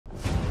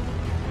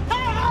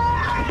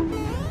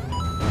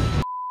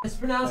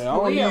pronounced Hey, I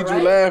don't Kalia, need right?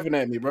 you laughing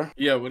at me, bro.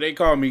 Yeah, but they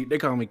call me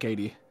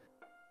KD.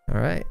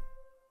 All right.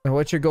 And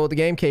what's your goal of the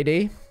game,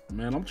 KD?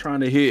 Man, I'm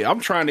trying to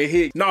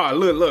hit. Nah,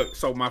 look.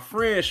 So my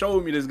friend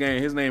showed me this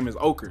game. His name is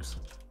Okers.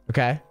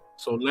 Okay.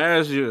 So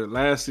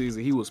last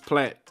season, he was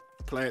plat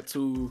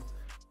 2.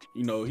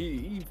 You know,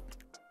 he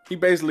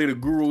basically the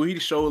guru. He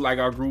showed like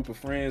our group of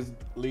friends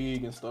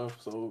league and stuff.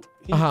 So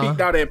he peaked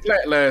out at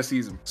plat last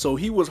season. So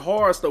he was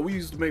hard stuck. We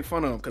used to make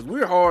fun of him because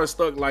we're hard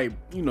stuck like,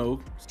 you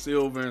know,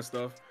 silver and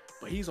stuff.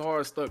 But he's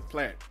hard stuck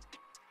plat.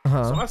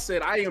 So I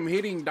said I am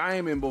hitting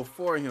diamond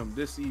before him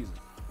this season.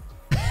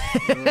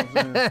 You know what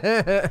I'm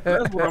saying?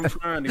 That's what I'm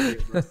trying to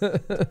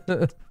get,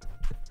 bro.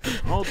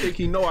 I don't think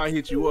he know I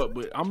hit you up,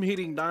 but I'm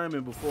hitting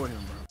diamond before him,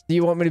 bro. Do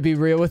you want me to be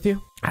real with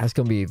you? That's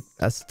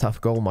a tough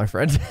goal, my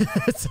friend.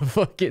 That's a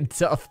fucking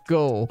tough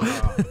goal. Nah,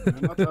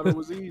 man, I thought it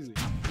was easy.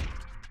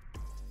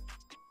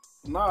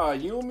 Nah,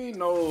 Yumi,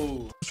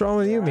 no. What's wrong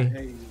with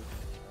Yumi?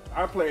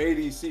 I play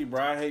ADC,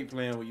 bro. I hate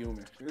playing with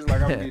Yumi. It's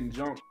like I'm getting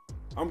jumped.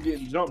 I'm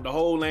getting jumped the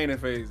whole laning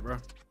phase, bro.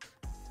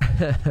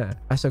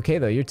 That's okay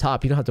though. You're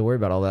top. You don't have to worry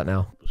about all that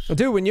now. Well,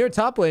 dude, when you're a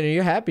top laner,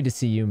 you're happy to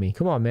see Yumi.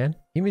 Come on, man.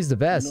 Yumi's the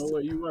best. You know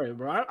what? You right,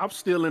 bro. I'm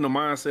still in the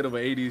mindset of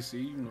an ADC.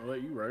 You know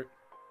what? You right.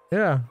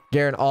 Yeah.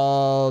 Garen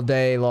all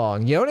day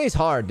long. Yone's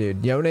hard,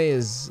 dude. Yone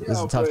is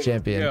a tough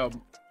champion. Yeah,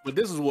 but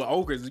this is what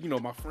Okers, you know,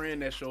 my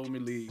friend that showed me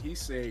league, he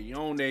said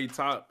Yone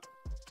top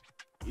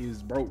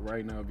is broke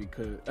right now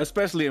because,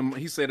 especially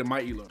he said it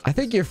might elo. I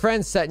think your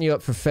friend's setting you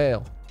up for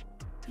fail.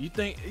 You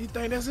think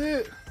that's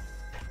it?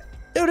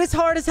 Dude, it's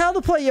hard as hell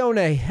to play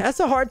Yone.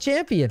 That's a hard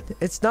champion.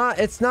 It's not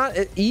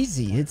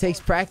easy. It takes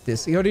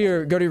practice. Go to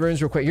your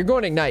runes real quick. You're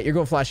going Ignite. You're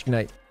going Flash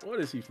Ignite. What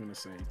is he finna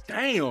say?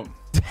 Damn.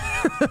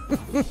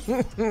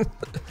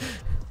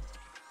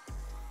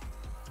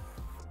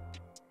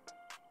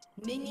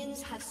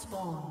 Minions have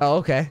spawned. Oh,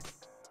 okay.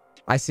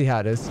 I see how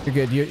it is. You're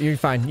good. You're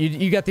fine.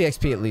 You got the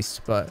XP at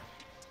least, but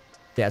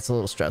yeah, it's a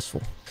little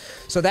stressful.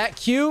 So that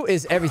Q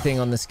is everything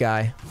on this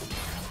guy.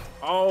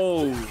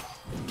 Oh.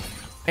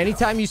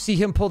 Anytime you see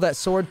him pull that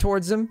sword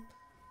towards him,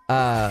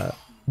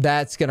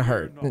 that's gonna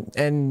hurt.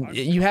 And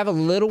you have a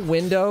little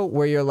window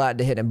where you're allowed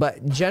to hit him.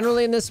 But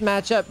generally in this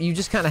matchup, you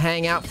just kind of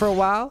hang out for a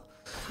while.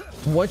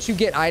 Once you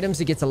get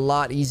items, it gets a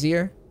lot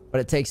easier, but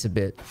it takes a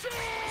bit.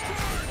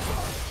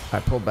 All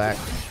right, pull back.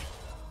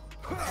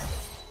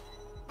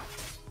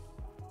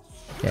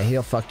 Yeah,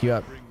 he'll fuck you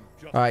up.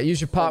 All right,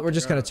 use your pot. We're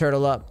just gonna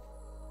turtle up.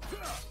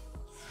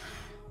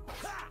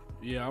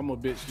 Yeah, I'm a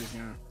bitch this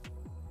game.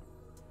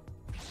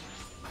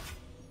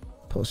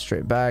 Pull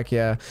straight back,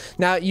 yeah.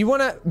 Now, you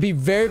want to be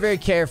very, very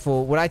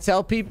careful. What I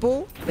tell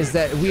people is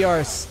that we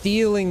are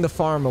stealing the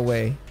farm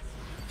away.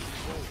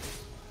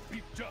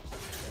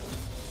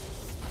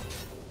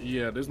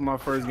 Yeah, this is my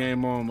first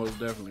game on, most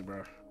definitely,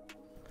 bro.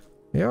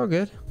 You're all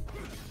good.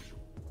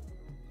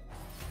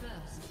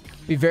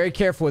 Be very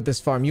careful with this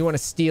farm. You want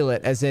to steal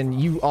it, as in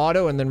you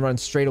auto and then run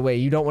straight away.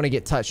 You don't want to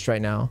get touched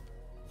right now.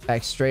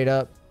 Back straight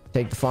up.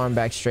 Take the farm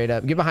back straight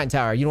up. Get behind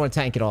tower. You don't want to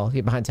tank it all.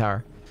 Get behind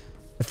tower.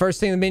 The first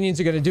thing the minions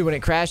are going to do when it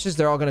crashes,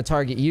 they're all going to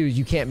target you.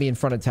 You can't be in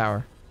front of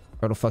tower,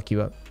 or it'll fuck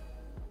you up.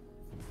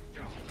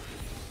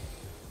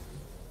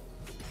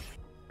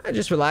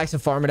 Just relax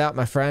and farm it out,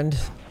 my friend.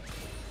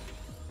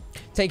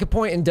 Take a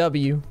point in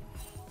W.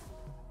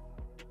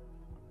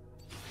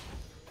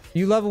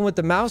 You level with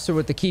the mouse or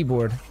with the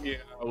keyboard? Yeah,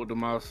 with the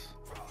mouse.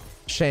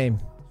 Shame.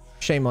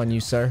 Shame on you,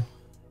 sir.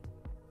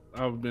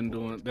 I've been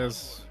doing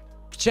that's.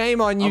 Shame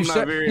on you,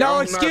 sir.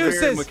 No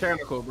excuses. Not very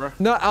mechanical, bro.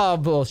 No, oh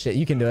bullshit.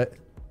 You can do it.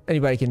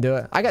 Anybody can do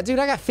it. I got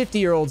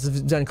 50-year-olds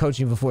have done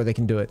coaching before. They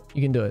can do it.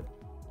 You can do it.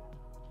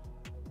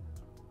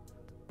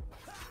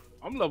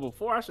 I'm level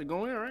 4. I should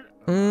go in, right?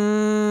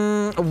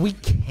 We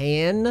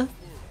can.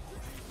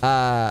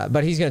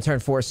 But he's gonna turn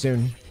 4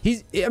 soon.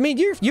 I mean,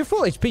 you're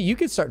full HP. You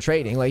could start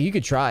trading. Like, you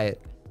could try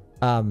it.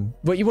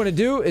 What you want to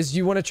do is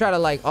you want to try to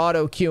like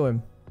auto Q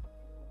him.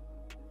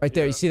 Right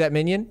there. You see that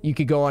minion? You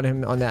could go on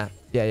him on that.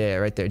 Yeah,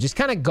 right there. Just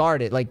kind of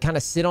guard it. Like, kind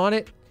of sit on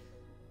it.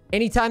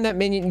 Anytime that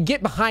minion,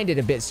 get behind it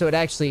a bit so it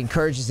actually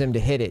encourages him to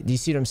hit it. Do you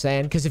see what I'm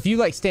saying? Because if you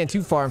like stand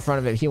too far in front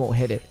of it, he won't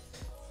hit it.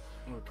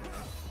 Okay.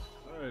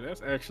 All right,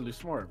 that's actually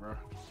smart, bro.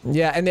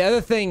 Yeah, and the other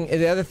thing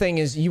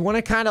is you want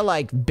to kind of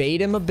like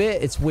bait him a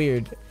bit. It's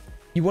weird.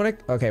 You want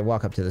to... Okay,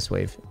 walk up to this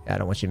wave. I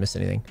don't want you to miss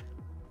anything.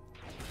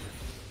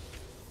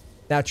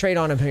 Now trade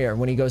on him here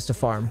when he goes to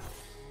farm.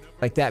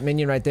 Like that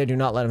minion right there. Do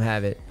not let him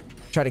have it.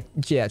 Try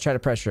to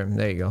pressure him.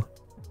 There you go.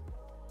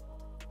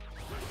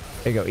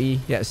 There you go. E.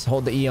 Yes,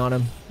 hold the E on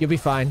him. You'll be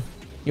fine.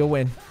 You'll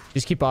win.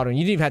 Just keep autoing. You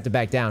didn't even have to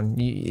back down.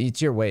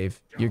 It's your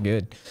wave. You're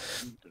good.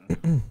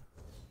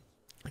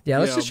 Yeah,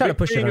 let's just try to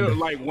push it under.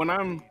 Like when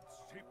I'm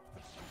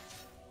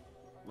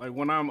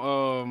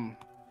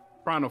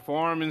trying to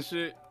farm and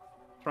shit,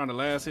 trying to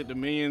last hit the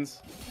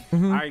minions,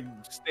 I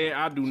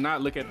do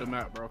not look at the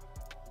map, bro.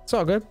 It's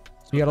all good.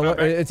 You gotta look.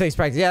 It takes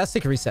practice. Yeah, let's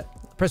take a reset.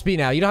 Press B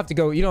now. You don't have to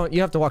go. You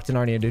have to walk to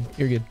Narnia, dude.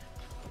 You're good.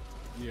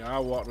 Yeah, I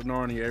walk to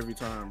Narnia every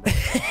time, bro.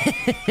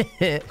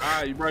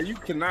 Alright, bro, you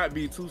cannot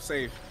be too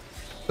safe.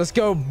 Let's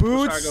go,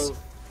 Boots.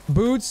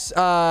 boots,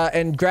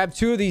 and grab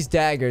 2 of these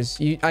daggers.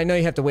 I know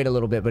you have to wait a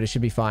little bit, but it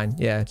should be fine.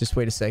 Yeah, just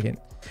wait a second.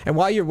 And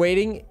while you're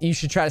waiting, you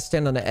should try to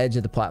stand on the edge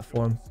of the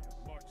platform.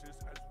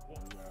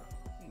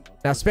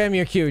 Now spam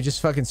your Q.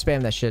 Just fucking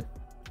spam that shit.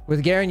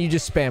 With Garen, you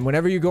just spam.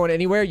 Whenever you're going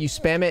anywhere, you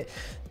spam it.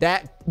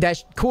 That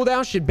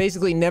cooldown should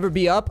basically never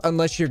be up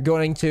unless you're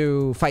going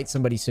to fight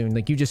somebody soon.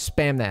 Like, you just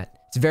spam that.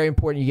 It's very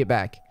important you get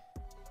back.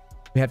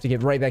 We have to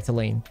get right back to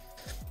lane.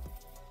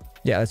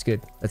 Yeah, that's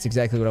good. That's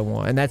exactly what I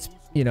want. And that's,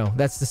 you know,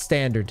 that's the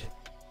standard.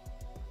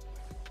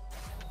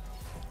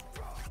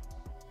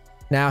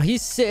 Now,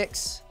 he's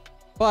 6,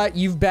 but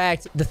you've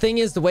backed. The thing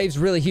is, the wave's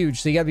really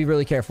huge, so you gotta be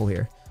really careful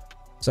here.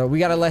 So we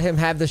gotta let him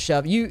have the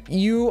shove.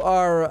 You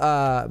are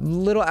a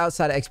little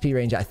outside of XP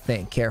range, I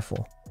think.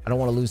 Careful. I don't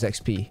want to lose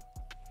XP.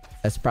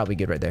 That's probably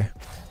good right there.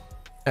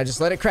 Now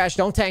just let it crash.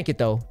 Don't tank it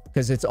though,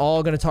 because it's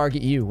all gonna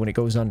target you when it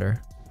goes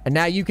under. And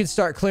now you can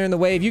start clearing the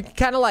wave. You can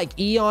kind of like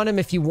E on him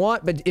if you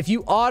want, but if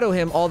you auto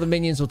him, all the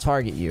minions will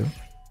target you.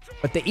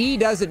 But the E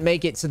doesn't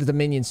make it so that the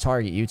minions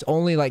target you. It's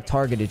only like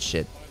targeted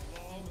shit.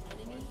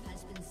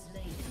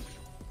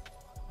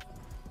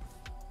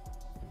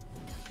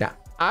 Now,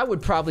 I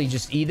would probably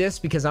just E this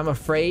because I'm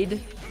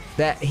afraid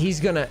that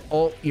he's gonna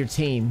ult your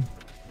team.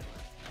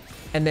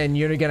 And then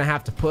you're gonna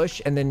have to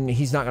push, and then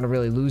he's not gonna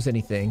really lose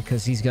anything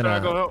because he's gonna...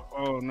 Can I go help?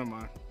 Oh, never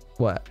mind.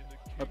 What?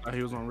 I thought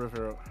he was on Rift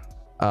Herald.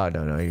 Oh,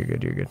 no, you're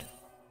good, you're good.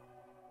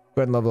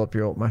 Go ahead and level up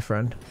your ult, my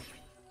friend.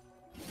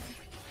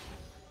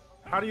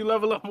 How do you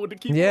level up with the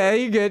keyboard? Yeah,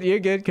 you're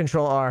good.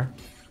 Control R.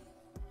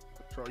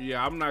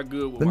 Yeah, I'm not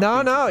good with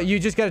No, you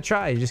just gotta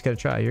try.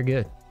 You're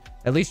good.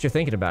 At least you're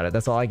thinking about it.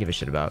 That's all I give a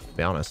shit about, to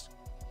be honest.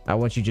 I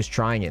want you just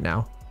trying it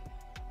now.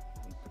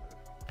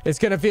 It's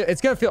gonna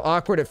feel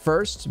awkward at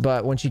first,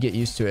 but once you get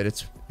used to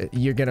it,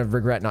 you're gonna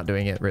regret not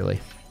doing it, really.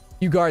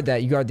 You guard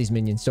that. You guard these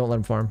minions. Don't let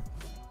them farm.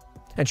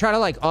 And try to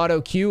like auto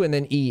Q and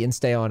then E and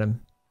stay on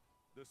him.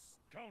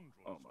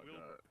 Oh my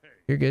god.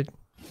 You're good.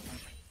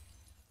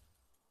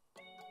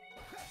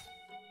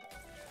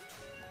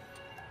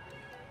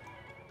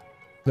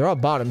 They're all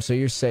bottom, so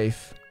you're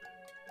safe.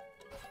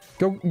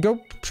 Go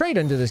trade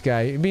into this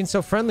guy. You're being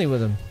so friendly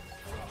with him.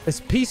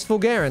 It's peaceful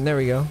Garen. There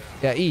we go.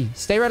 Yeah, E.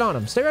 Stay right on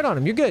him. Stay right on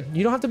him. You're good.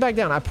 You don't have to back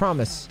down. I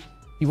promise.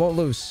 You won't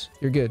lose.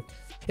 You're good.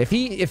 If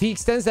he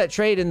extends that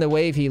trade in the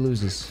wave, he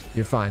loses.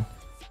 You're fine.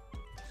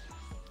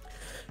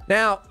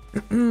 Now,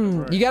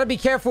 you got to be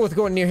careful with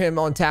going near him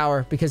on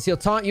tower because he'll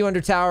taunt you under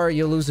tower.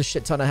 You'll lose a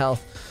shit ton of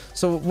health.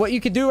 So what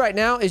you can do right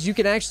now is you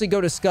can actually go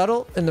to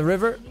Scuttle in the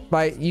river.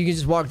 You can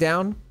just walk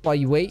down while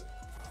you wait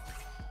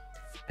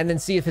and then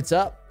see if it's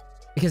up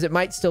because it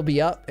might still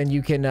be up and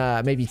you can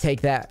maybe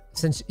take that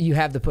since you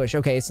have the push.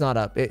 Okay, it's not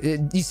up.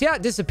 You see how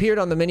it disappeared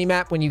on the mini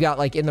map when you got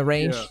like in the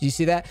range? Yeah. Do you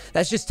see that?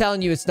 That's just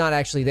telling you it's not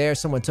actually there.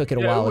 Someone took it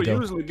a while ago. It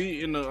would usually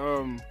be in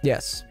the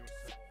Yes.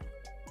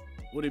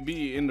 Would it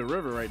be in the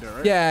river right there,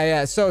 right?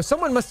 Yeah. So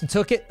someone must have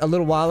took it a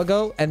little while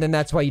ago, and then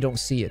that's why you don't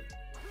see it.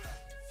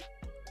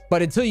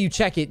 But until you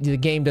check it, the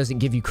game doesn't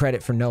give you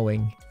credit for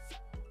knowing.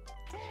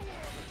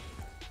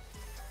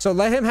 So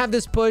let him have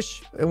this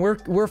push, and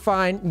we're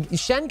fine.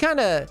 Shen's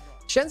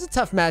a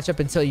tough matchup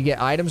until you get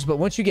items, but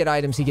once you get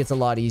items, he gets a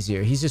lot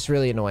easier. He's just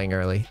really annoying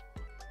early.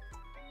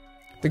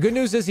 The good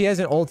news is he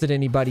hasn't ulted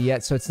anybody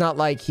yet, so it's not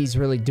like he's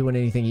really doing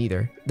anything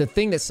either. The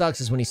thing that sucks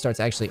is when he starts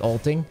actually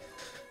ulting,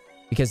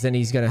 because then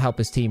he's going to help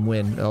his team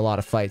win a lot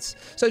of fights.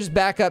 So just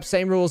back up.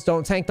 Same rules.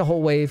 Don't tank the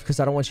whole wave because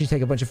I don't want you to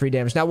take a bunch of free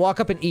damage. Now walk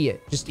up and E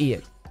it. Just E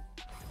it.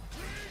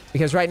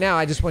 Because right now,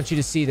 I just want you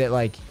to see that,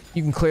 like,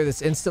 you can clear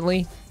this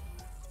instantly.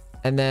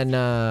 And then,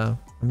 I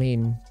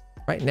mean,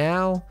 right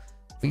now,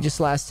 we just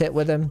last hit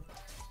with him.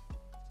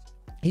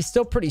 He's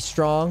still pretty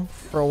strong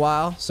for a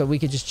while, so we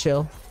could just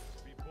chill.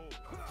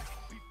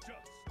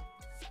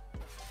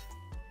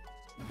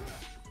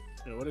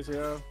 Yeah, what does he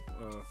have?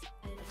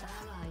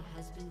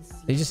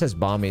 He just has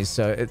bombies,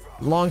 so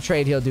long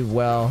trade he'll do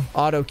well.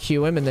 Auto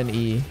Q him and then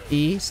E.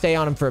 E, stay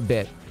on him for a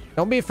bit.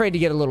 Don't be afraid to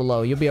get a little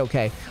low. You'll be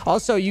okay.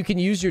 Also, you can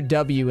use your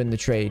W in the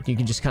trade. You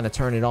can just kind of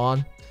turn it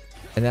on,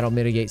 and that'll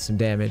mitigate some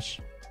damage.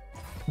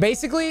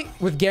 Basically,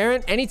 with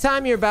Garen,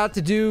 anytime you're about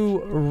to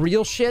do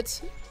real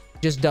shit,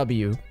 just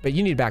W. But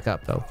you need to back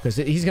up, though, because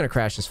he's going to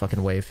crash this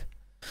fucking wave.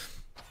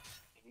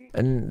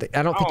 And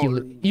I don't think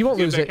you won't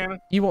lose it.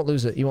 You won't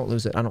lose it. You won't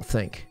lose it, I don't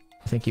think.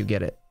 I think you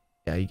get it.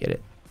 Yeah, you get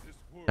it.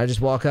 I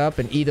just walk up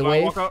and E the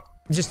wave.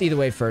 Just E the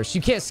wave first.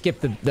 You can't skip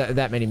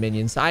that many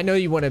minions. I know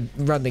you want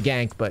to run the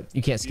gank, but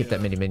you can't skip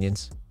that many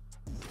minions.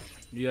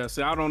 Yeah,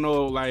 see, I don't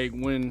know, like,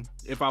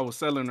 if I was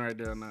selling right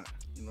there or not,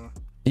 you know?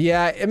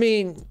 Yeah, I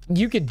mean,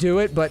 you could do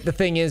it, but the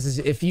thing is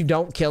if you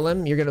don't kill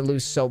him, you're going to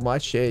lose so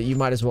much. You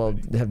might as well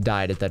have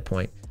died at that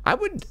point. I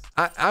would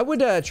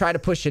try to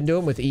push into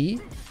him with E.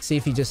 See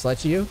if he just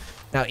lets you.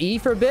 Now, E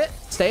for a bit.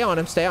 Stay on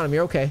him. Stay on him.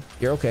 You're okay.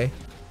 You're okay.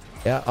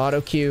 Yeah, auto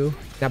Q.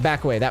 Now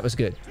back away. That was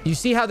good. You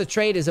see how the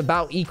trade is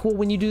about equal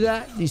when you do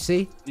that? You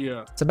see?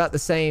 Yeah. It's about the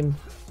same.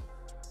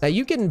 Now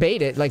you can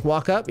bait it. Like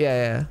walk up.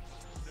 Yeah.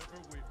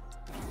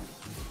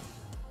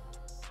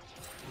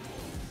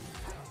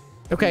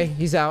 Okay,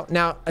 he's out.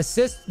 Now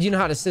assist. You know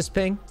how to assist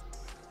ping?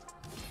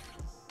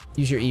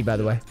 Use your E, by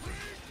the way.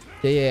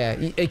 Yeah.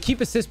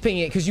 Keep assist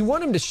pinging it because you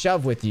want him to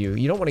shove with you.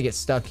 You don't want to get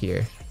stuck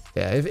here.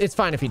 Yeah, it's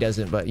fine if he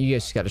doesn't, but you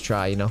guys just got to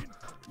try, you know?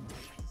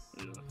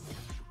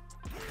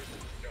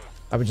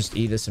 I would just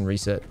E this and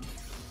reset.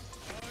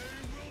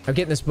 I'm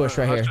getting this bush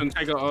right here.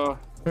 Take a,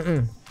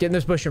 Getting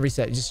this bush and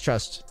reset. You just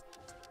trust.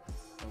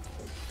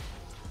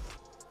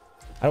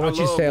 I don't want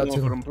you to fail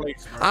too.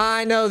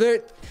 I know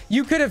that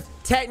you could have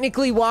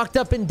technically walked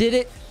up and did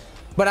it,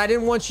 but I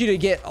didn't want you to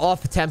get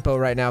off the tempo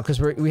right now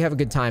because we have a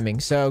good timing.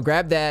 So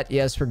grab that.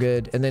 Yes, we're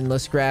good. And then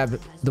let's grab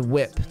the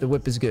whip. The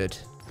whip is good.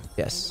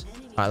 Yes.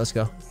 All right, let's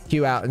go.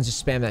 Q out and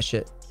just spam that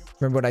shit.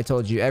 Remember what I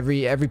told you.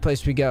 Every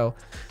place we go.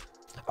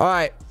 All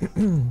right.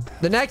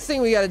 The next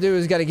thing we got to do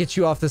is got to get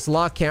you off this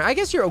lock camera. I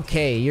guess you're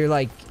okay. You're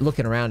like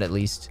looking around at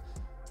least.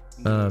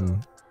 But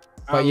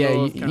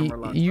yeah,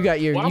 you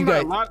got your. Well, you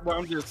got. Locked, but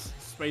I'm just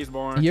space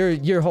barring.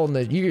 You're holding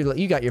it.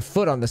 You got your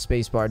foot on the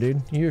space bar, dude.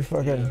 You're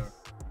fucking. Yeah.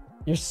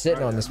 You're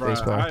sitting on the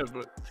space bar.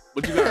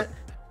 But you got to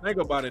think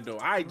about it though.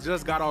 I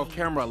just got off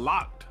camera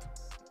locked.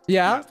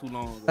 Yeah. Not too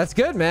long ago. That's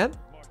good, man.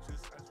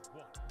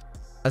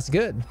 That's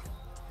good.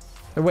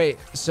 Wait,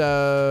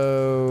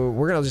 so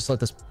we're gonna just let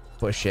this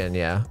push in.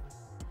 Yeah,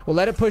 we'll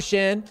let it push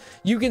in.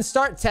 You can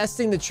start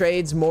testing the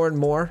trades more and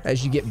more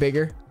as you get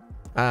bigger,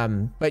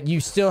 but you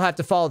still have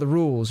to follow the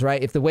rules,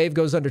 right? If the wave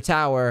goes under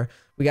tower,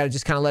 we got to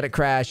just kind of let it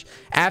crash.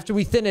 After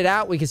we thin it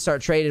out, we can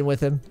start trading with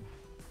him.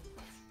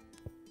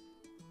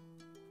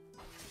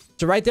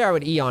 So right there, I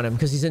would E on him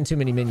because he's in too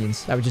many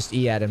minions. I would just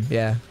E at him.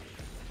 Yeah,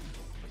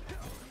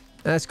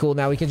 that's cool.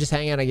 Now we can just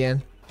hang out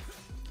again.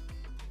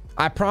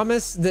 I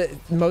promise that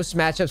most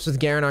matchups with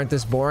Garen aren't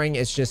this boring.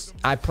 It's just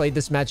I played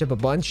this matchup a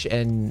bunch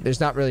and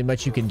there's not really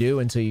much you can do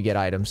until you get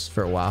items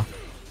for a while.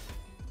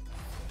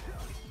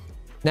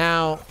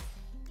 Now,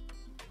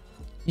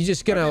 you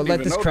just gonna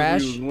let this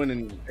crash?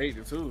 Winning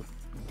 8-2.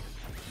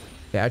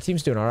 Yeah, our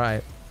team's doing all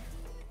right.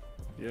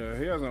 Yeah,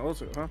 he hasn't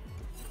ulted, huh?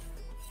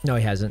 No,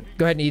 he hasn't.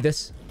 Go ahead and eat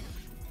this.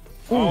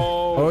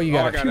 Oh, you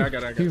got it. I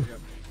got it.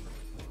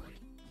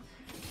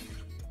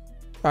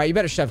 All right, you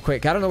better shove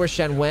quick. I don't know where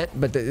Shen went,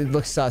 but it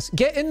looks sus.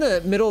 Get in the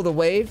middle of the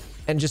wave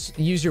and just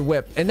use your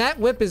whip. And that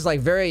whip is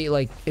like very,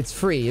 like, it's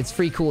free. It's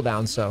free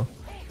cooldown, so.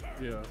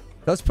 Yeah.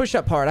 Let's push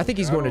up hard. I think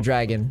he's going to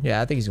Dragon.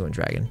 Yeah, I think he's going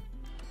Dragon.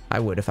 I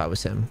would if I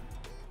was him.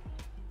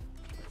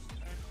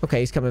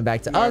 Okay, he's coming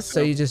back to us.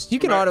 So you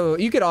could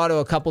auto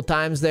a couple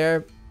times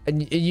there.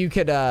 And you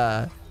could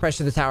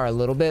pressure the tower a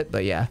little bit,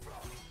 but yeah.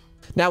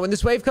 Now, when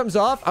this wave comes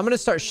off, I'm going to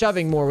start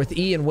shoving more with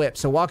E and whip.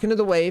 So walk into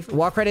the wave,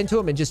 walk right into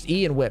him, and just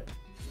E and whip.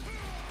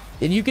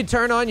 And you can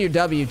turn on your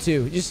W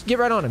too. Just get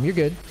right on him. You're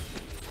good.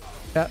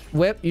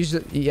 Whip.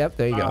 Usually, yep.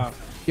 There you go.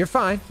 You're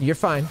fine. You're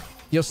fine.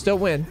 You'll still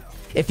win.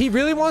 If he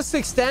really wants to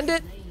extend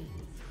it,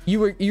 you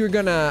were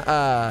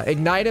gonna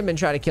ignite him and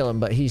try to kill him,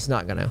 but he's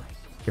not gonna.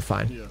 You're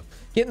fine. Yeah.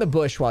 Get in the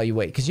bush while you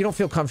wait, because you don't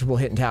feel comfortable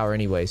hitting tower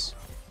anyways.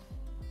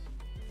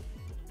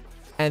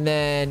 And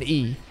then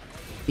E.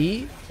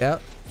 E.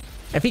 Yep.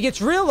 If he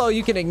gets real low,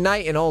 you can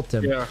ignite and ult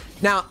him. Yeah.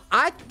 Now,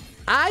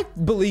 I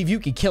believe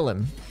you could kill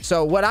him.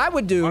 So what I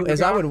would do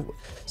is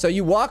so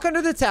you walk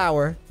under the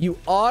tower, you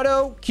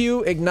auto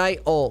Q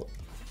ignite ult.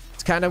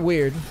 It's kind of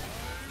weird.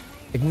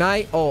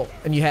 Ignite ult,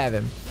 and you have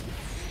him.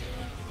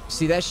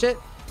 See that shit?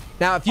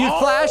 Now if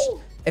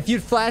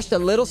you'd flashed a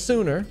little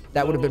sooner,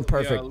 that would have been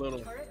perfect. Yeah,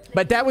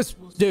 but that was,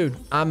 dude,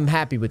 I'm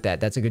happy with that.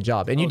 That's a good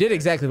job. And you did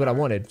exactly what I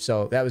wanted,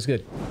 so that was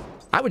good.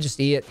 I would just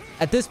E it.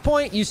 At this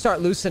point, you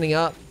start loosening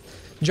up.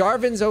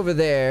 Jarvan's over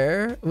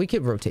there. We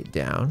could rotate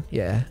down.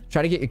 Yeah.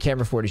 Try to get your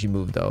camera forward as you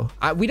move, though.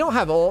 We don't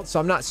have ult, so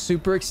I'm not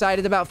super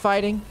excited about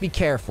fighting. Be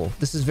careful.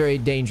 This is very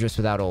dangerous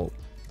without ult.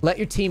 Let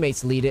your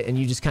teammates lead it, and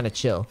you just kind of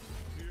chill.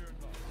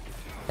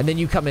 And then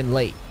you come in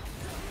late.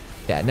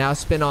 Yeah, now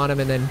spin on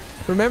him, and then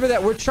remember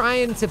that we're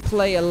trying to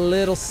play a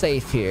little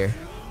safe here.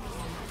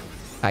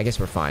 I guess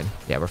we're fine.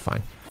 Yeah, we're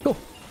fine. Cool.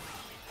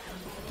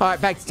 All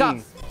right, back to top.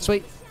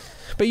 Sweet.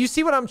 But you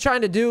see what I'm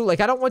trying to do? Like,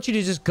 I don't want you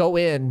to just go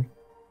in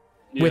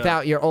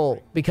without your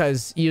ult,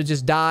 because you'll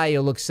just die,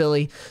 you'll look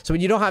silly. So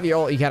when you don't have your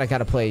ult, you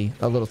gotta play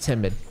a little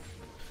timid.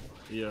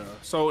 Yeah.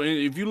 So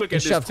if you look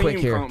at this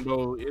team comp,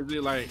 though, is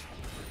it like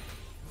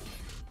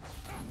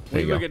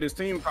when you look at this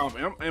team comp,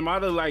 am I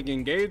the like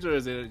engage or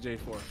is it a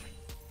J4?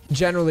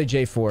 Generally,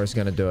 J4 is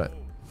gonna do it.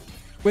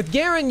 With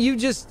Garen,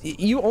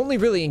 you only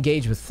really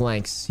engage with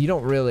flanks. You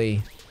don't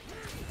really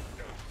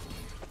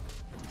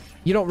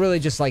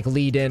just like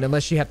lead in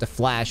unless you have to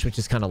flash, which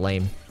is kind of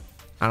lame.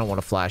 I don't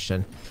want to flash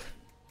in.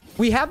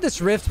 We have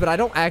this rift, but I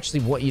don't actually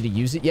want you to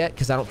use it yet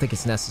because I don't think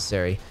it's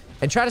necessary.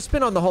 And try to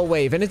spin on the whole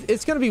wave. And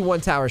it's going to be one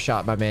tower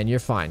shot, my man. You're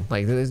fine.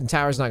 Like, the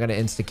tower's not going to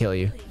insta-kill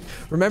you.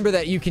 Remember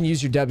that you can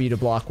use your W to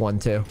block one,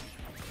 too.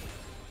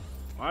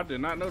 I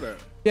did not know that.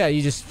 Yeah,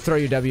 you just throw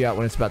your W out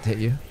when it's about to hit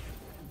you.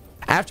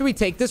 After we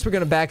take this, we're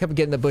going to back up and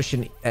get in the bush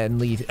and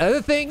leave.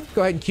 Other thing,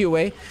 go ahead and Q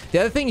away. The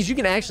other thing is you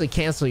can actually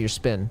cancel your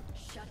spin.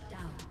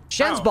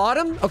 Shen's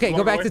bottom. Okay,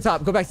 go back to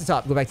top. Go back to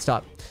top. Go back to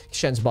top.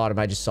 Shen's bottom.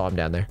 I just saw him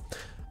down there.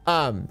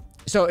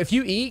 So if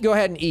you E, go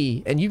ahead and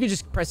E, and you can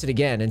just press it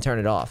again and turn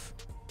it off.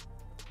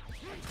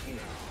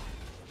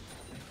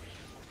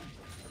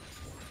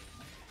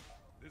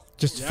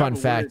 Just a fun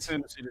fact.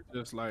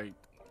 Just like,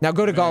 now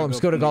go to golems.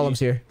 Go to golems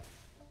here.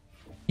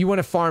 You want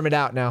to farm it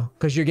out now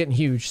because you're getting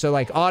huge. So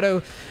like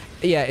auto,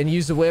 yeah, and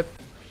use the whip.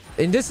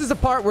 And this is the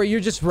part where you're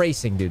just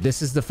racing, dude.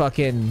 This is the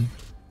fucking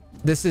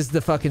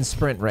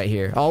sprint right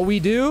here. All we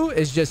do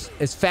is just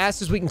as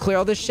fast as we can clear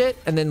all this shit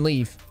and then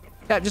leave.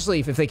 Yeah, just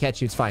leave. If they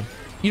catch you, it's fine.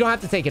 You don't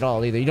have to take it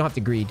all either. You don't have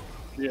to greed.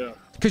 Yeah.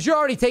 Because you're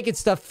already taking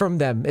stuff from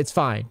them. It's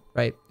fine,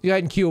 right? You go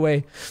ahead and queue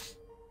away.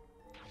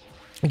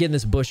 Get in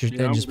this bush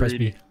and just press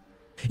B.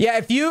 Yeah,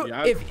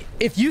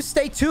 if you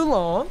stay too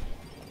long,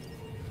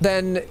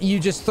 then you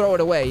just throw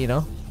it away, you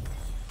know?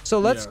 So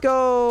let's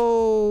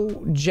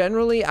go.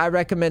 Generally, I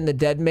recommend the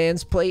Dead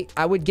Man's Plate.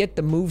 I would get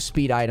the move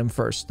speed item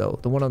first, though.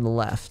 The one on the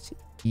left.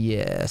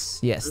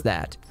 Yes,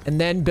 that. And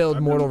then build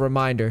Mortal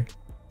Reminder.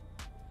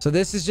 So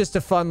this is just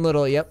a fun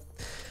little, yep.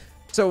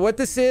 So what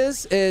this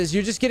is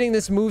you're just getting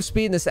this move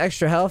speed and this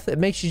extra health. It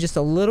makes you just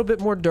a little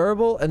bit more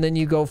durable, and then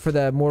you go for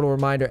the Mortal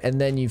Reminder, and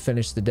then you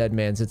finish the Dead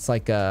Man's. It's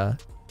like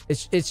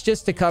it's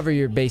just to cover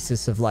your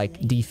basis of like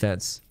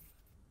defense.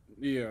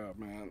 Yeah,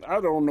 man. I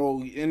don't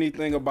know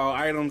anything about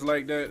items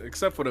like that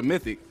except for the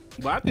mythic.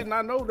 But I did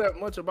not know that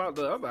much about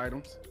the other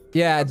items.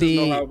 Yeah, I just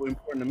know how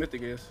important the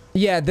mythic is.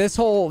 Yeah, this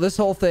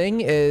whole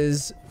thing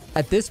is,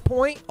 at this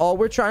point, all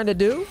we're trying to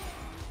do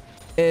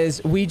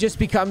is we just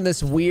become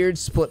this weird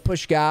split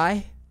push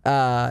guy.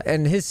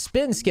 And his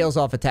spin scales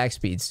off attack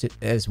speeds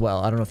as well.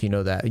 I don't know if you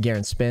know that.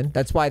 Garen's spin.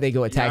 That's why they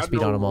go attack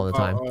speed on him all the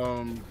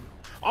time.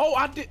 Oh,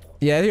 I did.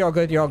 Yeah, you're all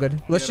good. You're all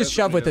good. Let's just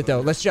shove with it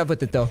though. Let's shove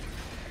with it though.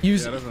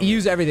 Use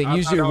everything.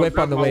 Use your whip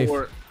on the wave.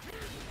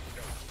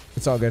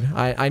 It's all good.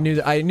 I knew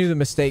the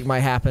mistake might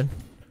happen.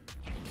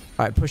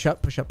 All right, push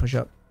up.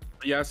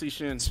 Yeah, I see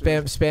Shen.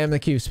 Spam the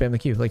Q. Spam the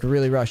Q. Like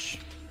really rush.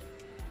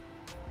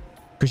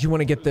 Because you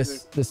want to get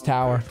this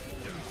tower.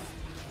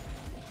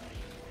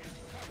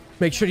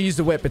 Make sure to use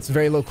the whip. It's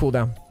very low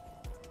cooldown.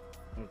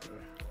 Okay.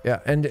 Yeah,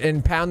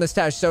 and pound this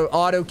tower. So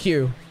auto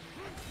Q.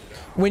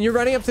 When you're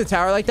running up to the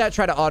tower like that,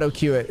 try to auto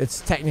Q it.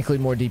 It's technically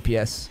more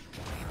DPS.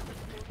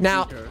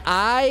 Now,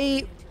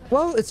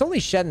 well, it's only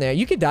Shen there.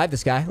 You can dive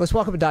this guy. Let's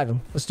walk up and dive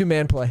him. Let's do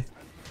man play.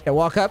 Yeah,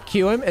 walk up,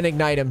 Q him, and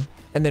ignite him,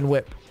 and then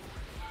whip.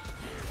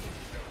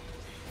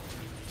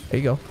 There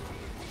you go.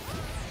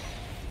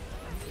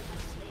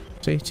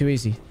 See, too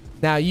easy.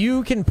 Now,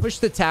 you can push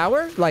the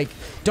tower. Like,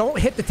 don't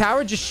hit the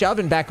tower. Just shove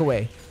and back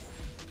away.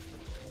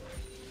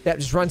 Yeah,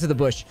 just run to the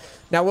bush.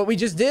 Now, what we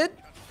just did,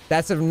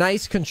 that's a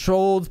nice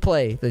controlled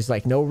play. There's,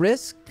 like, no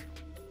risk.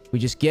 We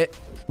just get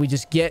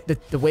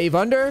the wave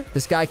under.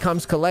 This guy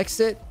comes,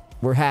 collects it.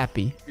 We're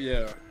happy.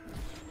 Yeah.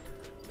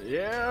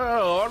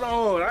 Yeah, hold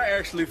on. I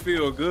actually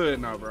feel good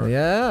now, bro.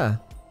 Yeah.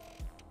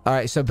 All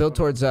right, so build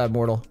towards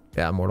Mortal.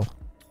 Yeah, Mortal.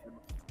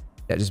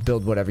 Yeah, just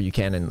build whatever you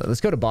can, and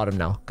let's go to bottom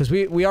now because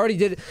we already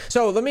did it.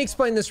 So let me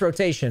explain this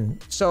rotation.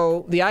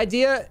 So the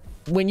idea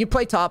when you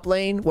play top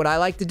lane, what I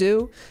like to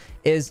do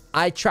is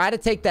I try to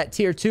take that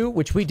tier 2,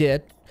 which we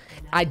did.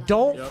 I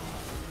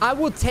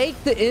will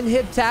take the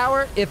inhib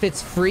tower if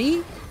it's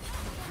free,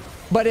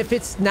 but if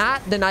it's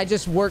not, then I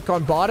just work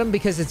on bottom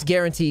because it's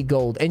guaranteed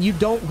gold. And you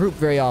don't group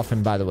very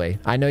often, by the way.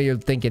 I know you're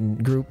thinking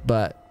group,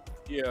 but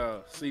yeah,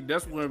 see,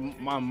 that's where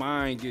my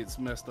mind gets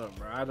messed up,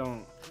 bro. I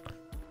don't.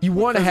 You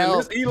want to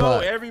help, this Elo,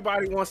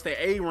 everybody wants the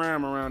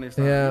A-Ram around this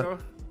time, yeah. You know?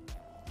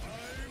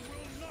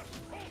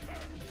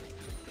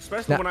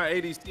 Especially when I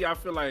ADC, I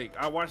feel like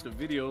I watch the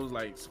videos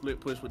like split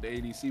push with the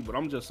ADC, but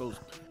I'm just so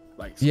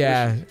like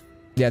squishy.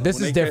 Yeah, this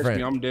is different.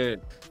 Me, I'm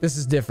dead. This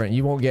is different.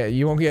 He won't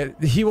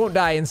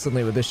die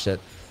instantly with this shit.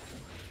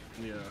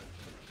 Yeah.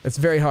 It's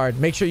very hard.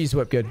 Make sure you use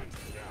whip good.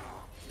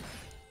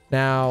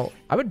 Now,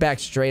 I would back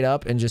straight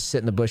up and just sit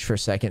in the bush for a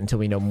second until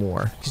we know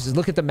more. Just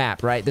look at the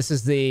map, right? This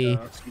is the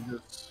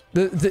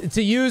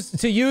to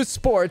use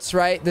sports,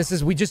 right? This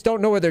is, we just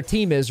don't know where their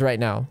team is right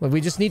now. We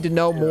just need to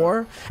know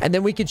more, and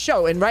then we can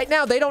show. And right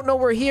now, they don't know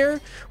we're here.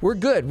 We're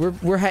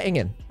good. We're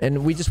hanging,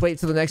 and we just wait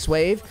till the next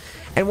wave.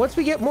 And once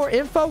we get more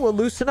info, we'll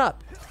loosen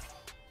up.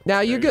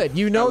 Now you're good.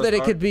 You know that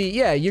it could be.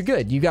 Yeah, you're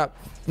good. You got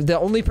the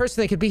only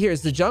person that could be here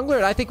is the jungler,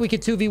 and I think we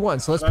could 2v1.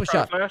 So let's push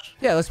up.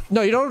 Yeah, let's.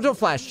 No, you don't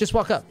flash. Just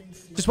walk up.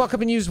 Just walk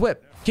up and use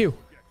whip. Q.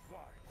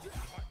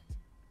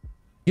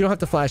 You don't have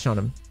to flash on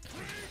him.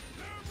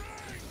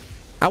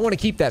 I want to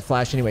keep that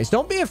flash anyways.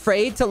 Don't be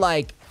afraid to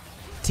like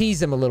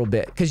tease him a little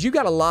bit because you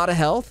got a lot of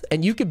health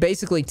and you could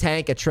basically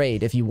tank a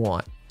trade if you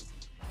want.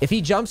 If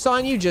he jumps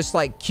on you, just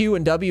like Q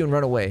and W and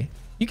run away.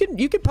 You can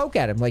poke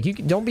at him. Like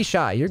don't be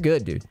shy. You're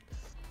good, dude.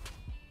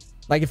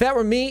 Like if that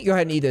were me, go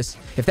ahead and eat this.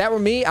 If that were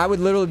me, I would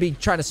literally be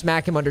trying to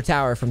smack him under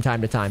tower from time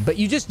to time. But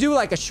you just do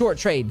like a short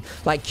trade,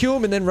 like Q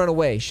him and then run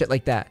away, shit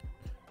like that.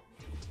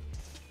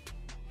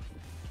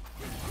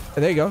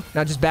 There you go.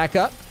 Now just back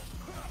up.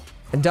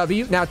 And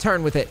W, now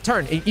turn with it.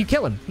 Turn. You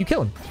kill him. You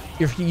kill him.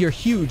 You're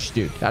huge,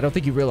 dude. I don't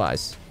think you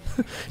realize.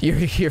 you're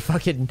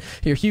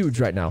huge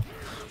right now.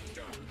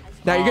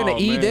 Now you're gonna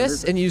E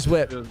this and use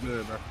whip.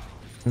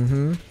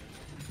 And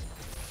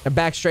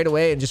back straight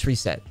away and just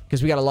reset.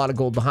 Because we got a lot of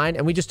gold behind.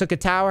 And we just took a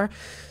tower.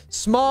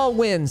 Small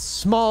wins.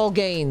 Small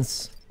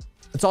gains.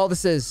 That's all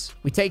this is.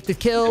 We take the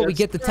kill. Yes, we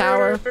get the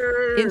tower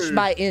inch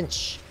by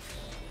inch.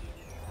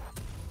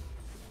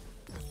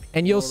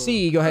 And you'll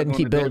see. Go ahead and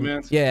keep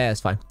building. Yeah,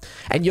 it's fine.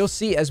 And you'll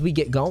see as we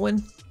get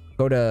going.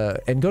 Go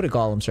to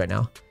golems right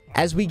now.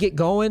 As we get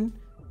going,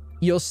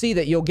 you'll see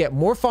that you'll get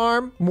more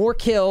farm, more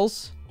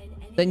kills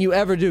than you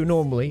ever do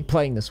normally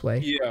playing this way.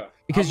 Yeah,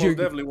 because you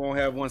definitely won't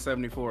have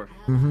 174.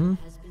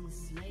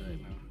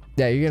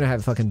 Yeah, you're gonna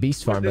have fucking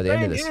beast farm by the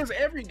end of this.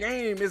 Every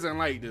game isn't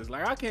like this.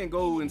 Like I can't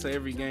go into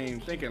every game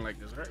thinking like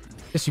this, right?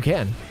 Yes, you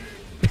can.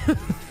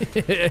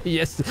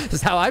 Yes,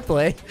 that's how I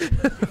play.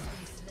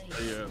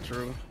 Yeah,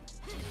 true.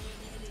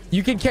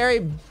 You can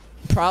carry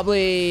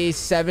probably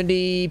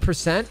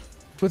 70%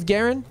 with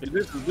Garen.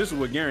 This is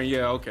with Garen.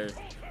 Yeah, okay.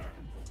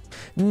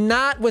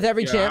 Not with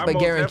every champ, but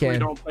Garen can.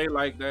 Don't play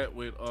like that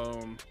with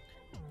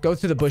Go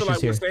through the bushes like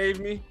here. Save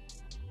me.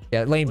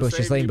 Yeah, lane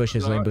bushes. Oh, lane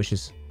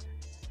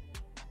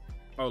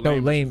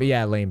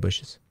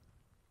bushes.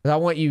 I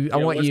want you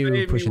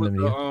pushing them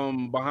to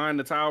you. Behind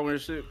the tower and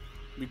shit,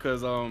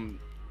 because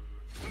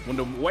when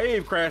the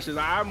wave crashes,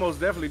 I most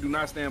definitely do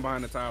not stand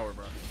behind the tower,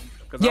 bro.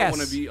 Because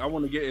I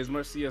want to get as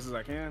much CS as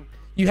I can.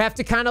 You have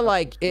to kind of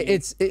like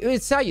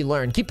it's how you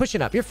learn. Keep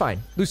pushing up. You're fine.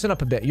 Loosen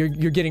up a bit. You're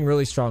getting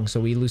really strong, so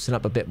we loosen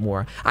up a bit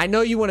more. I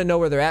know you want to know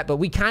where they're at, but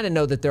we kind of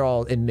know that they're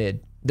all in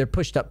mid. They're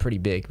pushed up pretty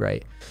big,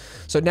 right?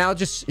 So now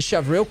just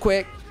shove real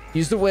quick.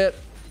 Use the whip.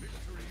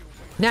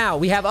 Now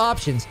we have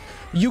options.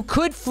 You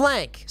could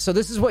flank. So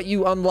this is what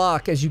you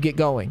unlock as you get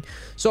going.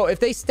 So if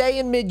they stay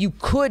in mid, you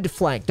could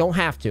flank. Don't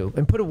have to.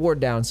 And put a ward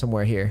down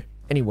somewhere here.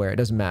 Anywhere. It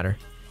doesn't matter.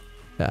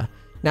 Yeah.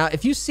 Now,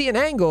 if you see an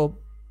angle,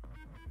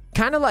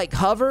 kind of like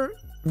hover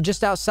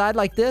just outside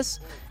like this,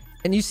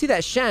 and you see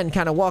that Shen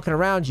kind of walking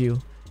around you,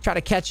 try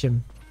to catch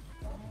him.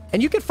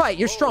 And you can fight.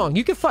 You're strong.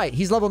 You can fight.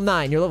 He's level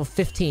 9. You're level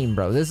 15,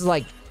 bro. This is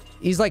like,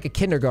 he's like a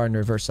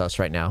kindergartner versus us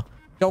right now.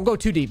 Don't go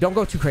too deep. Don't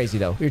go too crazy,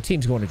 though. Your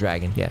team's going to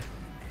Dragon. Yeah.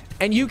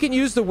 And you can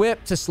use the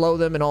whip to slow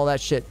them and all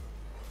that shit.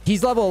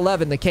 He's level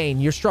 11, the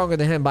Kane. You're stronger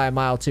than him by a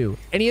mile, too.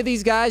 Any of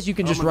these guys, you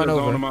can just run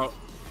over. Him out.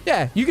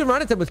 Yeah, you can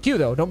run at them with Q,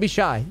 though. Don't be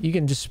shy. You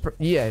can just,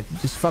 yeah,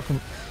 just fuck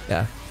them.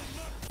 Yeah.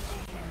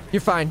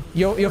 You're fine.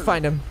 You'll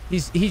find him.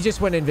 He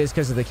just went invis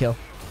because of the kill.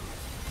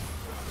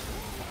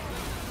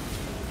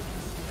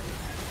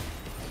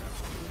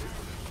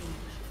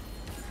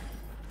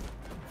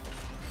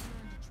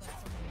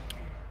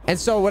 And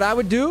so what I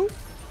would do...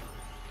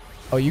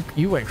 Oh,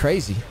 you went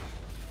crazy.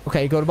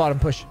 Okay, go to bottom,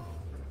 push.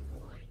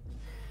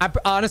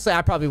 Honestly,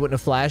 I probably wouldn't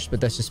have flashed, but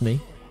that's just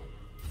me.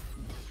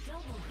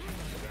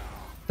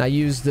 Now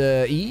use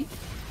the E.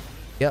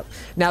 Yep.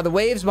 Now the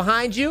wave's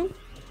behind you.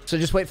 So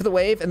just wait for the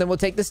wave, and then we'll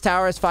take this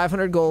tower as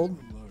 500 gold.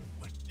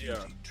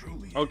 Yeah.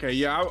 Okay,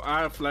 yeah,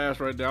 I flashed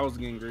right there. I was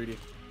getting greedy.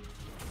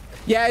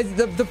 Yeah,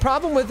 the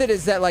problem with it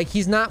is that, like,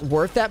 he's not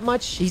worth that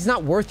much. He's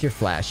not worth your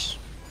flash.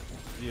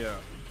 Yeah.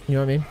 You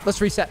know what I mean? Let's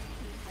reset.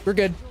 We're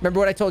good. Remember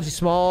what I told you?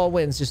 Small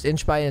wins, just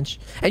inch by inch.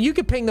 And you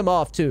can ping them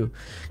off, too.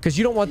 Because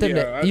you don't want them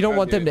to... You don't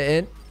want them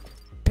to...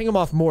 Ping them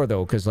off more,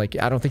 though, because, like,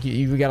 I don't think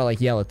you gotta, like,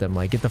 yell at them.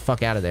 Like, get the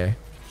fuck out of there.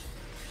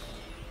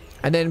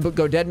 And then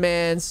go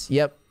Deadman's.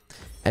 Yep.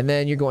 And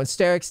then you're going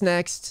Sterix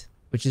next,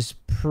 which is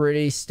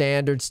pretty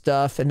standard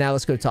stuff. And now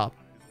let's go top.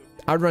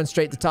 I would run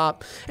straight to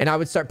top, and I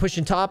would start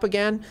pushing top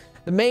again.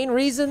 The main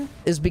reason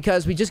is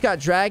because we just got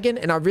Dragon,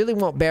 and I really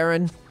want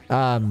Baron.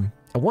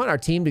 I want our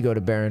team to go to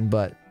Baron,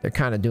 but they're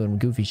kind of doing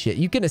goofy shit.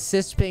 You can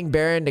assist ping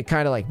Baron to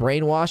kind of like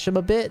brainwash him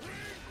a bit.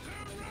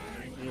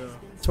 Yeah.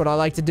 That's what I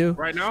like to do.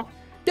 Right now?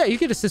 Yeah, you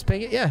can assist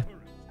ping it. Yeah.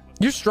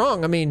 You're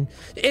strong. I mean,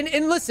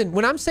 and listen,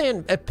 when I'm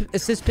saying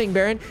assist ping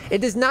Baron, it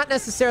does not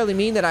necessarily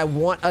mean that I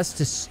want us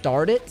to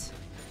start it.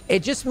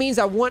 It just means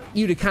I want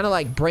you to kind of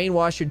like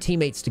brainwash your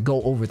teammates to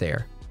go over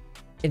there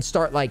and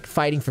start like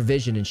fighting for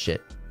vision and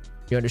shit.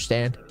 You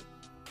understand?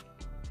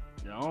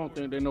 Yeah, I don't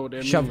think they know what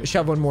that means.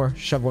 Shove one more.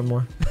 Shove one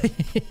more.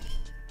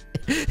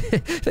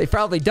 They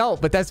probably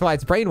don't, but that's why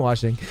it's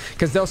brainwashing.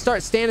 Because they'll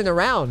start standing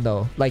around,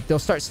 though. Like, they'll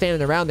start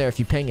standing around there if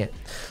you ping it.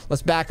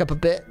 Let's back up a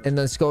bit, and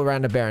let's go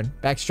around to Baron.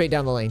 Back straight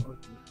down the lane.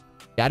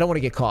 Yeah, I don't want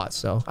to get caught,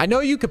 so. I know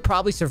you could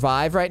probably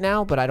survive right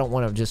now, but I don't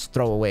want to just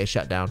throw away a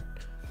shutdown.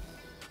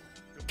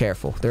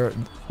 Careful. They're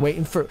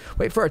wait for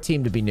our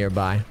team to be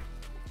nearby.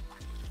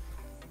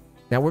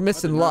 Now, we're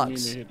missing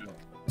Lux.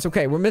 It's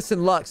okay. We're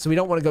missing Lux, so we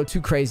don't want to go too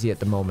crazy at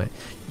the moment.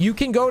 You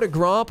can go to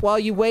Gromp while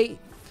you wait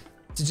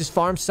to just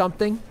farm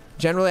something.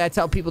 Generally, I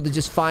tell people to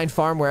just find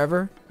farm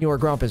wherever. You know where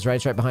Gromp is, right?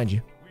 It's right behind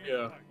you.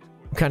 Yeah.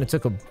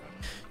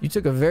 You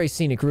took a very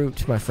scenic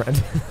route, my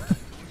friend.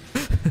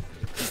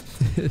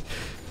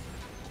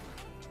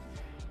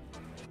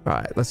 All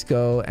right, let's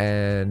go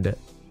and...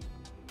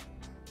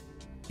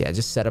 Yeah,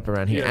 just set up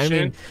around here. Yeah, I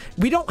mean,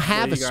 we don't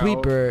have a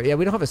sweeper. Yeah,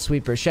 we don't have a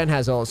sweeper. Shen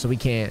has ult, so we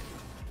can't.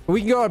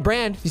 We can go on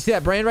Brand. You see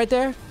that Brand right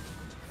there?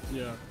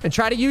 Yeah. And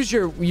try to use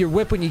your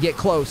whip when you get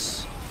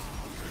close.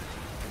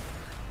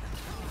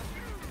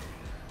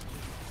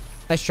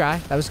 Nice try.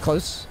 That was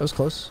close. That was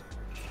close.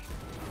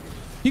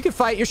 You can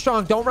fight. You're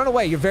strong. Don't run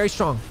away. You're very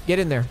strong. Get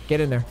in there.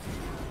 Get in there.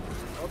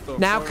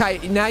 Now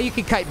kite. Now you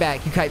can kite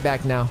back. You kite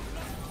back now.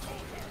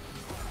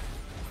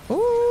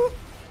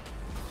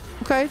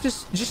 Okay,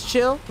 just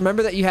chill.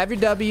 Remember that you have your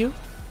W.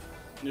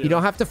 Yeah. You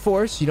don't have to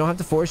force. You don't have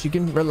to force. You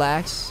can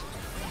relax.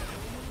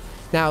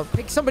 Now,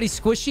 pick somebody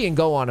squishy and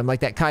go on him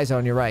like that Kai'Sa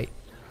on your right.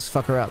 Just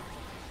fuck her up.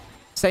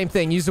 Same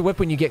thing. Use the whip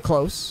when you get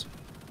close.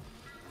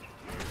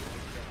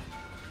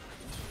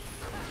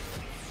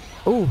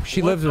 Ooh,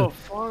 she lives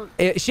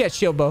with... She had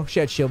shield bow. She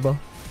had shield bow.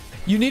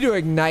 You need to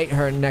ignite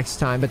her next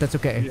time, but that's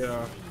okay.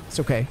 Yeah. It's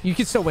okay. You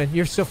can still win.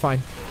 You're still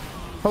fine.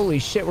 Holy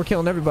shit, we're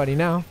killing everybody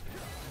now.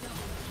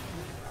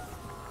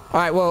 All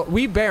right, well,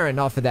 we Baron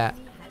off of that.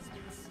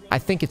 I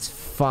think it's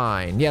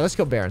fine. Yeah, let's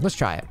go Baron. Let's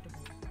try it.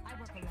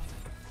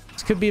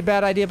 This could be a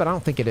bad idea, but I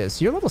don't think it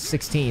is. You're level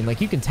 16.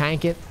 Like, you can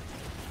tank it.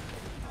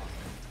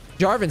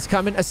 Jarvan's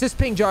coming. Assist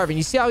ping Jarvan.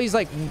 You see how he's,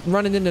 like,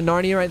 running into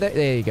Narnia right there?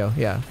 There you go.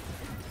 Yeah.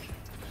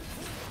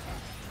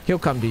 He'll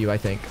come to you, I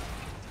think.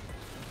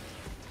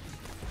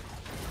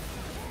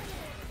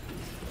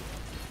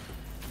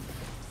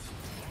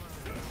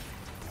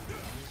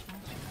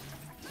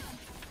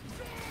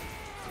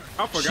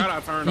 I forgot I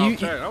turned off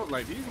chat. I was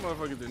like, these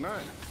motherfuckers did not.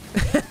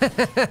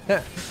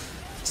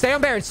 Stay on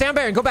Baron. Stay on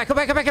Baron. Go back. Go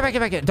back. Go back. Go back. Go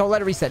back. Don't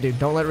let it reset, dude.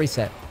 Don't let it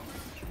reset.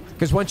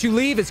 Because once you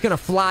leave, it's going to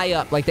fly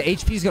up. Like, the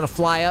HP is going to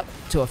fly up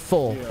to a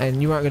full. Yeah. And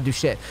you aren't going to do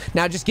shit.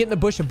 Now, just get in the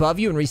bush above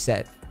you and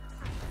reset.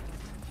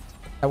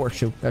 That works,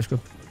 too. That's good.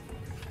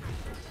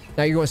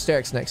 Now, you're going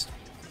Sterix next.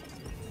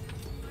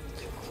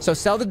 So,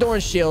 sell the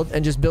Doran shield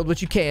and just build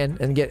what you can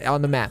and get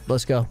on the map.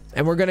 Let's go.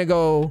 And we're going to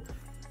go...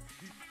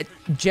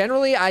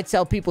 Generally, I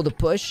tell people to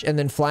push and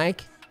then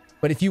flank.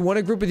 But if you want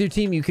to group with your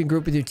team, you can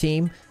group with your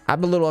team.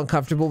 I'm a little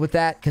uncomfortable with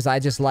that because I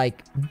just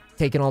like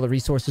taking all the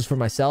resources for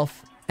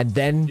myself and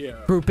then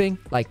grouping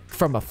like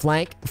from a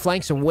flank.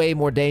 Flanks are way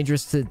more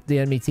dangerous to the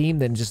enemy team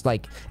than just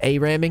like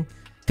A-ramming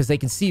because they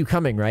can see you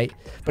coming, right?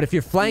 But if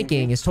you're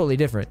flanking, it's totally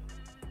different.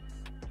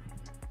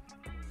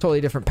 Totally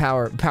different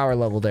power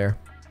level there.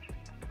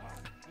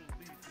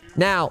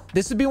 Now,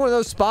 this would be one of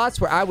those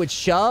spots where I would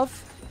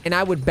shove and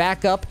I would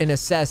back up and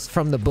assess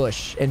from the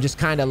bush and just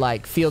kind of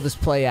like feel this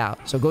play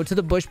out. So go to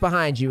the bush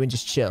behind you and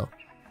just chill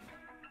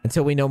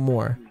until we know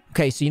more.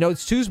 Okay, so you know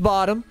it's 2's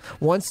bottom,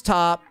 1's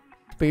top,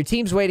 but your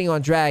team's waiting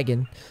on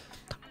Dragon.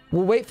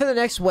 We'll wait for the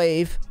next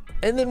wave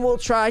and then we'll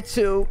try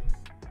to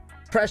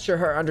pressure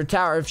her under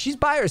tower. If she's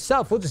by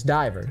herself, we'll just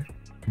dive her,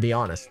 to be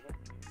honest.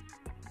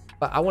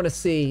 But I want to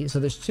see.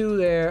 So there's 2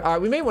 there. All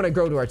right, we may want to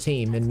go to our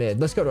team in mid.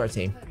 Let's go to our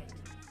team.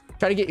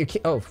 Try to get your...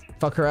 Oh,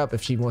 fuck her up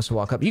if she wants to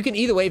walk up. You can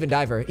either wave and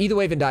dive her. Either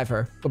wave and dive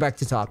her. Go back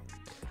to top.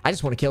 I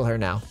just want to kill her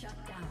now.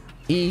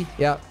 E,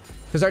 yep.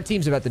 Because our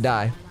team's about to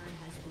die.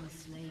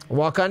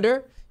 Walk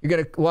under. You're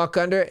going to walk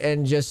under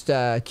and just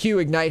Q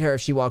ignite her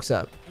if she walks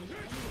up.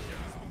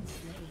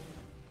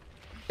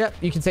 Yep,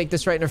 you can take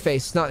this right in her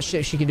face. Not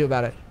shit she can do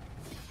about it.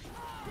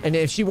 And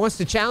if she wants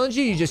to challenge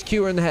you, you just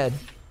Q her in the head.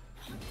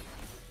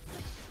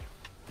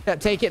 Yeah,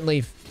 take it and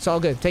leave. It's all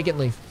good. Take it and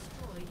leave.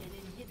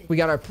 We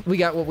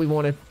got what we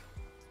wanted.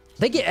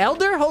 They get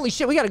Elder? Holy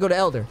shit, we gotta go to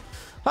Elder.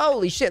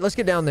 Holy shit, let's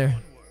get down there.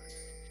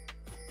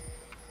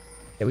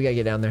 Yeah, we gotta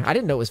get down there. I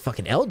didn't know it was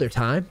fucking Elder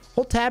time.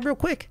 Hold tab real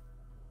quick.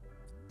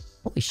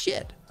 Holy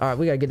shit. All right,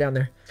 we gotta get down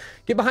there.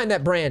 Get behind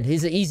that Brand.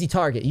 He's an easy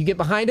target. You get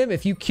behind him.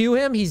 If you Q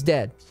him, he's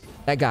dead.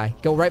 That guy.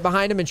 Go right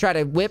behind him and try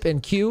to whip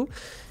and Q.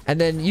 And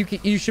then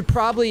you should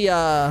probably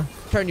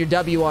turn your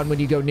W on when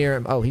you go near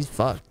him. Oh, he's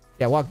fucked.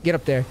 Yeah, get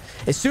up there.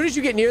 As soon as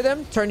you get near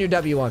them, turn your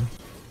W on.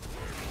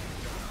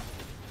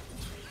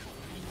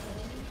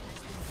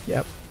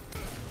 Yep.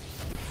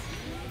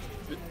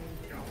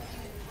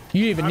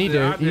 You even need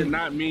to. I did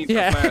not mean to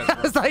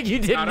flash. It's like you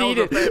didn't need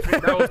it.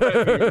 That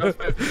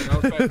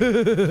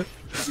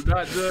was do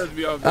not judge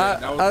me off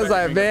that. I was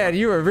like, man,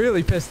 you were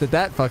really pissed at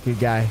that fucking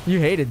guy. You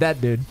hated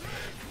that dude. Yeah.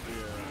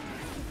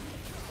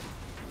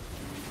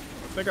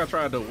 I think I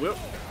tried to whip.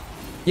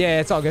 Yeah,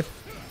 it's all good.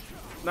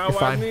 Now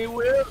I need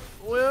whip.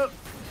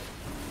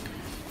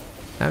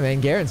 I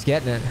mean, Garen's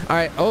getting it. All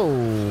right.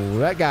 Oh,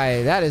 that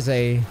guy. That is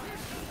a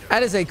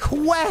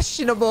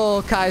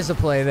questionable Kaisa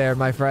play there,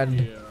 my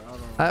friend. Yeah,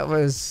 that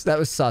was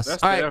sus.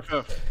 That's all right.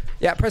 FF.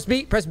 Yeah, press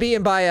B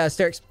and buy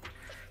Sterix.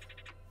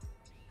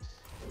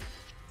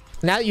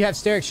 Now that you have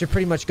Sterix, you're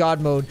pretty much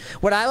God mode.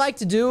 What I like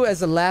to do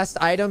as the last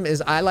item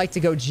is I like to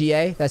go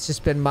GA. That's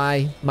just been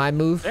my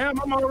move. Damn,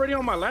 I'm already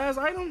on my last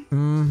item.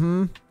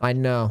 Mm-hmm. I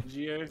know.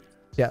 GA.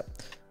 Yep.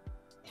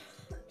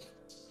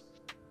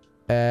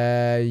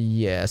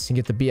 Yes, and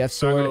get the BF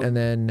sword, and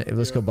then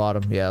let's go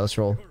bottom. Yeah, let's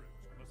roll.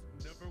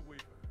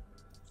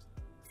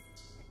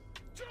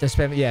 Just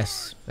spam.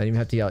 Yes, I didn't even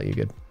have to yell at you.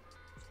 Good.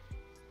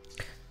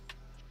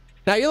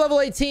 Now you're level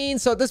 18,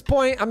 so at this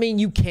point, I mean,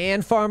 you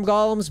can farm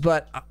golems,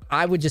 but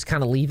I would just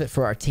kind of leave it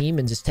for our team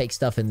and just take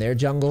stuff in their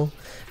jungle.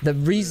 The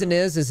reason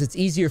is it's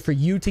easier for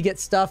you to get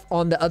stuff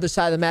on the other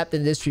side of the map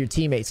than it is for your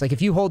teammates. Like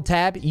if you hold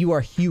tab, you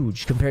are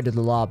huge compared to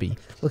the lobby.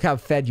 Look how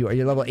fed you are.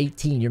 You're level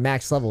 18, you're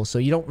max level, so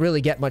you don't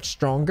really get much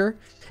stronger,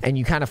 and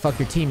you kind of fuck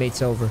your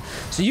teammates over.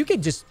 So you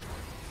could just,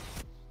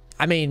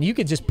 I mean, you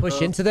could just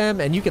push into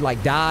them, and you could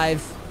like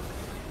dive.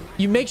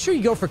 You make sure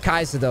you go for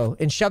Kaisa though,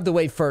 and shove the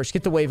wave first.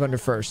 Get the wave under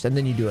first, and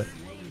then you do it.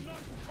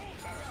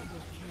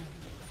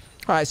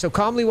 All right, so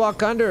calmly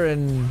walk under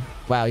and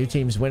wow, your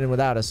team's winning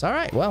without us. All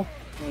right, well.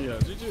 Oh yeah,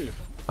 GG.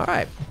 All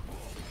right,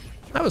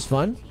 that was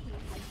fun.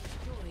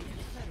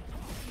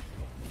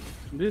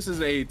 This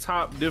is a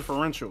top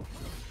differential.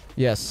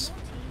 Yes,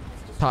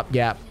 top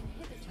gap.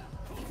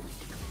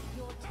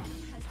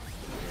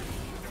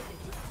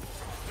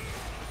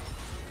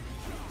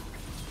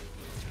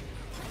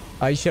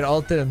 Oh, you should have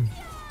ulted him.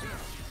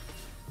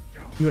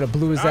 You would have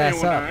blew his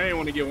ass up. I didn't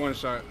want to get one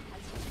shot.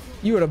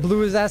 You would have blew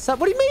his ass up.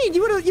 What do you mean?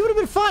 You would have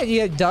been fine.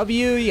 You had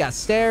W. You got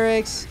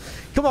Sterix.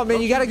 Come on,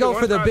 man. You got to go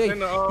for the big.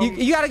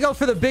 You got to go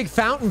for the big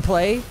fountain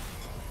play.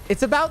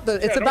 It's about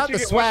the. It's about the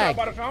swag.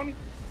 Yeah,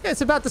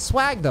 it's about the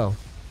swag, though.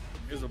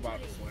 It's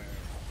about the swag.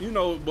 You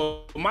know,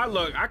 but my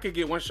luck, I could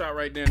get one shot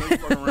right there. And then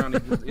fuck around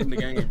and just end the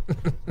game.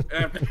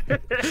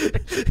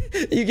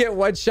 You get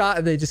one shot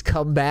and they just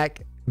come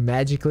back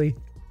magically,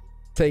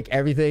 take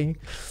everything,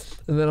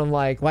 and then I'm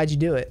like, why'd you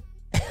do it?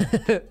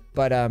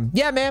 But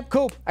yeah, man,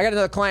 cool. I got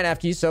another client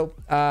after you, so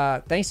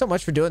thanks so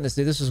much for doing this,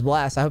 dude. This was a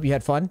blast. I hope you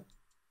had fun.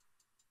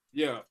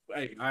 Yeah,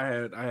 hey, I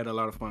had a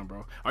lot of fun,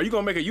 bro. Are you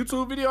gonna make a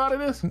YouTube video out of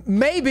this?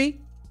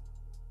 Maybe.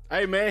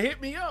 Hey, man, hit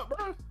me up,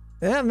 bro.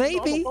 Yeah, maybe.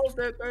 I'm gonna post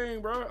that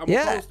thing, bro. I'm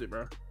gonna post it,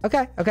 bro.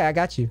 Okay, I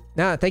got you.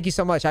 No, thank you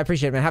so much. I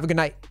appreciate it, man. Have a good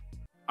night.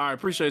 All right,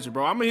 appreciate you,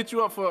 bro. I'm gonna hit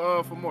you up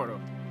for more though.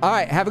 All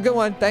right, have a good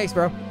one. Thanks,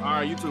 bro. All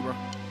right, you too, bro.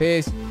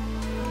 Peace.